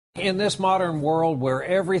In this modern world where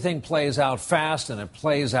everything plays out fast and it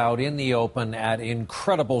plays out in the open at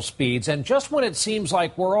incredible speeds, and just when it seems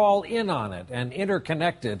like we're all in on it and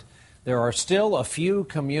interconnected, there are still a few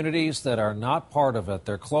communities that are not part of it.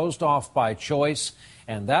 They're closed off by choice,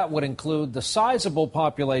 and that would include the sizable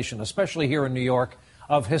population, especially here in New York,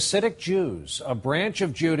 of Hasidic Jews, a branch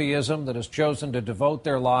of Judaism that has chosen to devote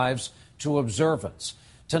their lives to observance.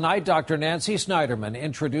 Tonight, Dr. Nancy Snyderman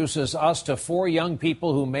introduces us to 4 young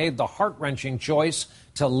people who made the heart-wrenching choice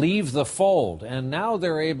to leave the fold, and now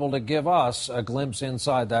they're able to give us a glimpse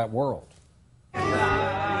inside that world.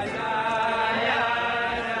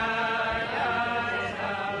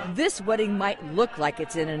 This wedding might look like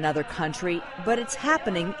it's in another country, but it's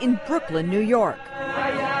happening in Brooklyn, New York.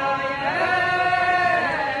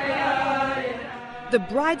 The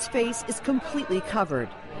bride's face is completely covered.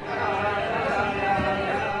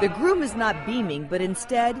 The groom is not beaming, but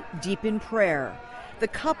instead deep in prayer. The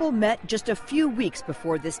couple met just a few weeks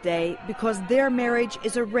before this day because their marriage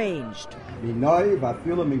is arranged. Avraham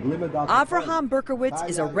Berkowitz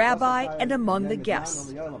is a rabbi and among the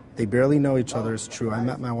guests. They barely know each other, it's true. I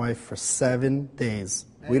met my wife for 7 days.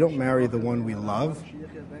 We don't marry the one we love,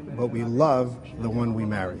 but we love the one we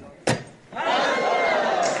marry.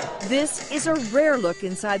 This is a rare look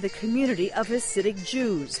inside the community of Hasidic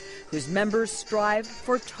Jews, whose members strive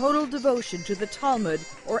for total devotion to the Talmud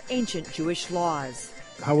or ancient Jewish laws.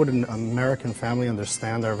 How would an American family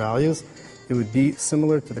understand our values? It would be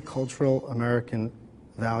similar to the cultural American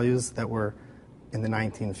values that were in the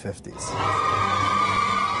 1950s.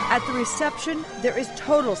 At the reception, there is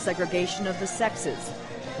total segregation of the sexes.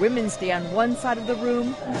 Women stay on one side of the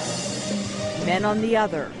room, men on the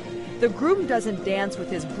other. The groom doesn't dance with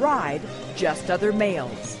his bride, just other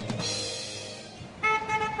males.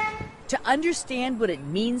 To understand what it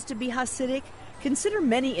means to be Hasidic, consider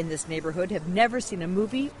many in this neighborhood have never seen a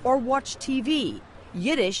movie or watched TV.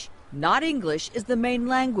 Yiddish, not English, is the main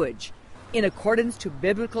language. In accordance to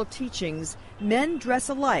biblical teachings, men dress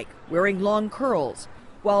alike, wearing long curls,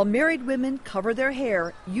 while married women cover their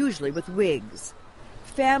hair, usually with wigs.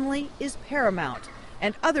 Family is paramount,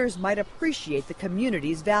 and others might appreciate the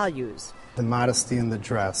community's values. The modesty in the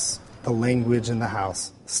dress, the language in the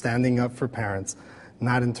house, standing up for parents,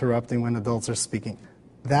 not interrupting when adults are speaking.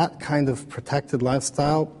 That kind of protected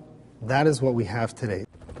lifestyle, that is what we have today.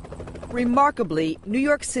 Remarkably, New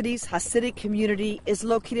York City's Hasidic community is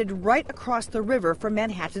located right across the river from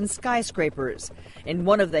Manhattan skyscrapers, in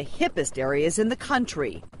one of the hippest areas in the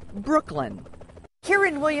country, Brooklyn. Here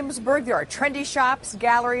in Williamsburg, there are trendy shops,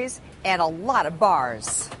 galleries, and a lot of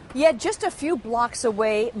bars. Yet just a few blocks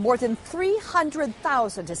away, more than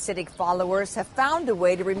 300,000 Hasidic followers have found a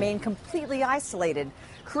way to remain completely isolated,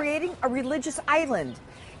 creating a religious island.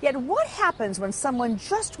 Yet what happens when someone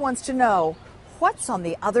just wants to know what's on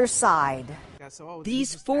the other side?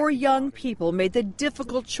 These 4 young people made the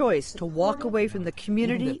difficult choice to walk away from the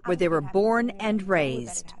community where they were born and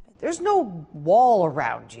raised. There's no wall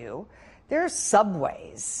around you. There are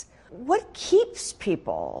subways. What keeps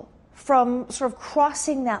people from sort of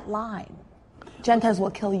crossing that line? Gentiles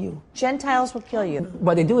will kill you. Gentiles will kill you.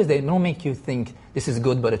 What they do is they don't make you think this is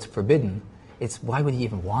good but it's forbidden. It's why would you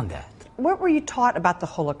even want that? What were you taught about the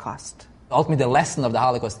Holocaust? Ultimately, the lesson of the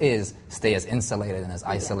Holocaust is stay as insulated and as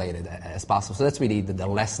isolated as possible. So that's really the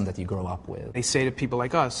lesson that you grow up with. They say to people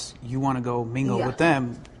like us, you want to go mingle with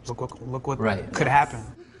them, look what could happen.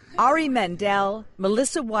 Ari Mendel,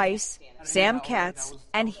 Melissa Weiss, Sam Katz,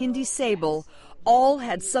 and Hindi Sable all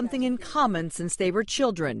had something in common since they were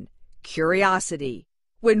children: curiosity.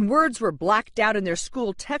 When words were blacked out in their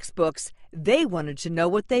school textbooks, they wanted to know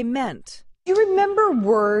what they meant. Do you remember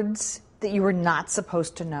words that you were not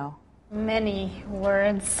supposed to know? Many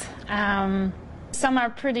words. Some are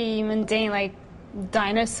pretty mundane, like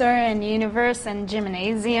dinosaur and universe and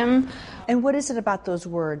gymnasium. And what is it about those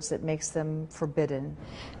words that makes them forbidden?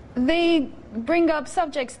 They bring up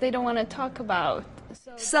subjects they don't want to talk about.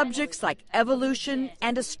 Subjects like evolution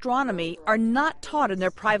and astronomy are not taught in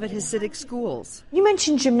their private Hasidic schools. You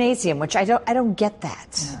mentioned gymnasium, which I don't get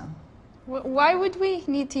that. No. Why would we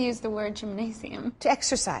need to use the word gymnasium? To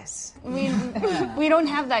exercise. We don't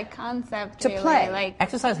have that concept. To really. play. Like,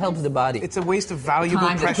 exercise helps the body. It's a waste of valuable,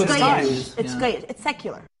 precious time. time. It's great. It's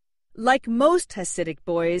secular. Like most Hasidic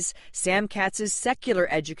boys, Sam Katz's secular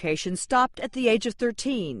education stopped at the age of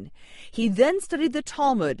 13. He then studied the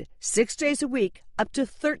Talmud 6 days a week, up to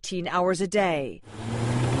 13 hours a day.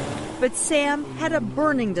 But Sam had a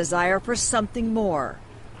burning desire for something more.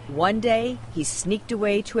 One day, he sneaked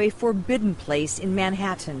away to a forbidden place in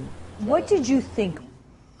Manhattan. What did you think?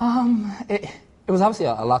 It was obviously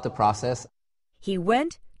a lot to process. He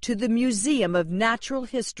went to the Museum of Natural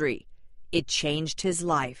History. It changed his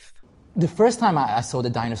life. The first time I saw the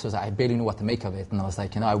dinosaurs, I barely knew what to make of it. And I was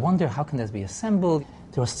like, I wonder how can this be assembled?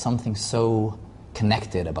 There was something so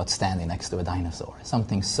connected about standing next to a dinosaur.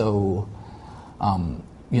 Something so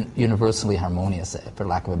universally harmonious, for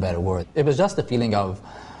lack of a better word. It was just a feeling of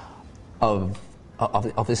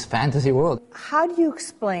this fantasy world. How do you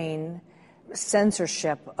explain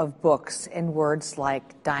censorship of books in words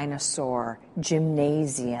like dinosaur,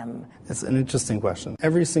 gymnasium? It's an interesting question.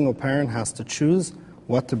 Every single parent has to choose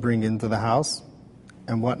what to bring into the house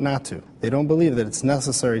and what not to. They don't believe that it's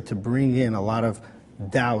necessary to bring in a lot of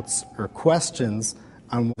doubts or questions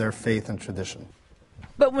on their faith and tradition.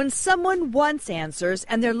 But when someone wants answers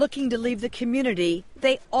and they're looking to leave the community,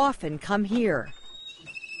 they often come here.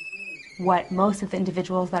 What most of the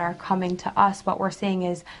individuals that are coming to us, what we're seeing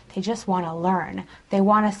is they just want to learn. They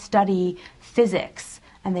want to study physics,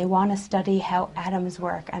 and they want to study how atoms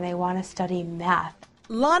work, and they want to study math.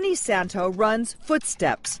 Lonnie Santo runs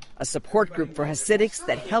Footsteps, a support group for Hasidics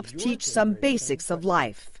that helps teach some basics of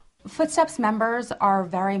life. Footsteps members are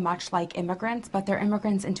very much like immigrants, but they're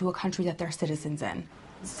immigrants into a country that they're citizens in.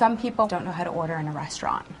 Some people don't know how to order in a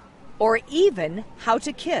restaurant. Or even how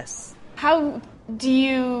to kiss. How do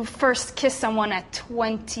you first kiss someone at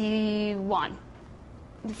 21?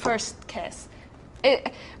 The first kiss.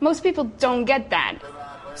 Most people don't get that.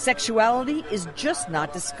 Sexuality is just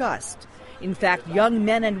not discussed. In fact, young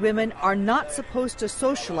men and women are not supposed to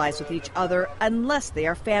socialize with each other unless they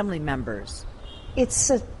are family members. It's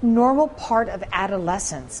a normal part of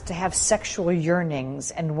adolescence to have sexual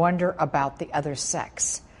yearnings and wonder about the other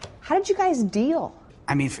sex. How did you guys deal?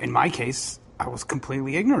 I mean, in my case, I was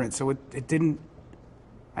completely ignorant, so it didn't.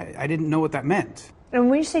 I didn't know what that meant. And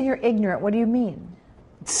when you say you're ignorant, what do you mean?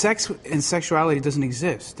 Sex and sexuality doesn't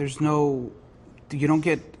exist. There's no. You don't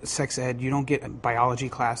get sex ed. You don't get biology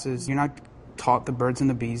classes. You're not taught the birds and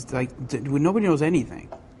the bees. Like nobody knows anything.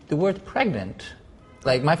 The word pregnant,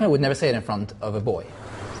 like my friend would never say it in front of a boy.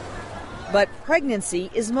 But pregnancy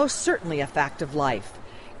is most certainly a fact of life.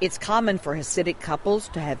 It's common for Hasidic couples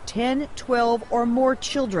to have 10, 12, or more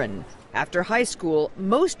children. After high school,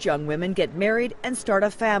 most young women get married and start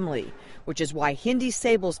a family, which is why Hindi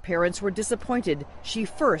Sable's parents were disappointed she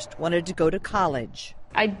first wanted to go to college.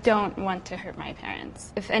 I don't want to hurt my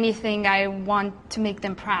parents. If anything, I want to make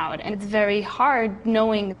them proud. And it's very hard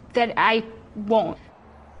knowing that I won't.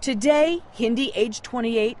 Today, Hindi, age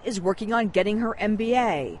 28, is working on getting her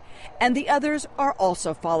MBA. And the others are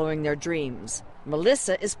also following their dreams.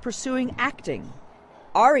 Melissa is pursuing acting.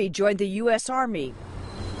 Ari joined the U.S. Army.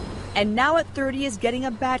 And now at 30 is getting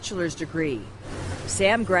a bachelor's degree.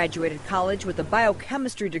 Sam graduated college with a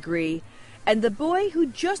biochemistry degree. And the boy who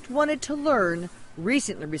just wanted to learn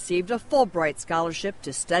recently received a Fulbright scholarship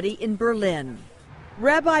to study in Berlin.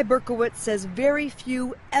 Rabbi Berkowitz says very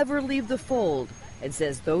few ever leave the fold and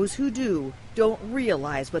says those who do don't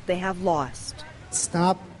realize what they have lost.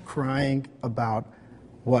 Stop crying about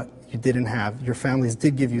what you didn't have. Your families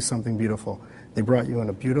did give you something beautiful. They brought you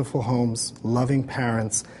into beautiful homes, loving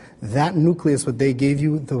parents. That nucleus, what they gave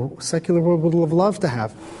you, the secular world would have loved to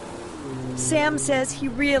have. Sam says he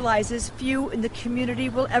realizes few in the community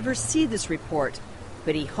will ever see this report,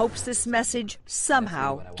 but he hopes this message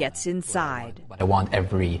somehow gets inside. I want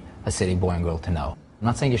every Hasidic boy and girl to know. I'm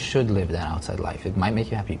not saying you should live that outside life. It might make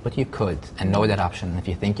you happy, but you could, and know that option. And if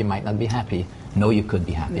you think you might not be happy, know you could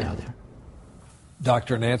be happy out there.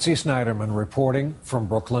 Dr. Nancy Snyderman reporting from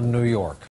Brooklyn, New York.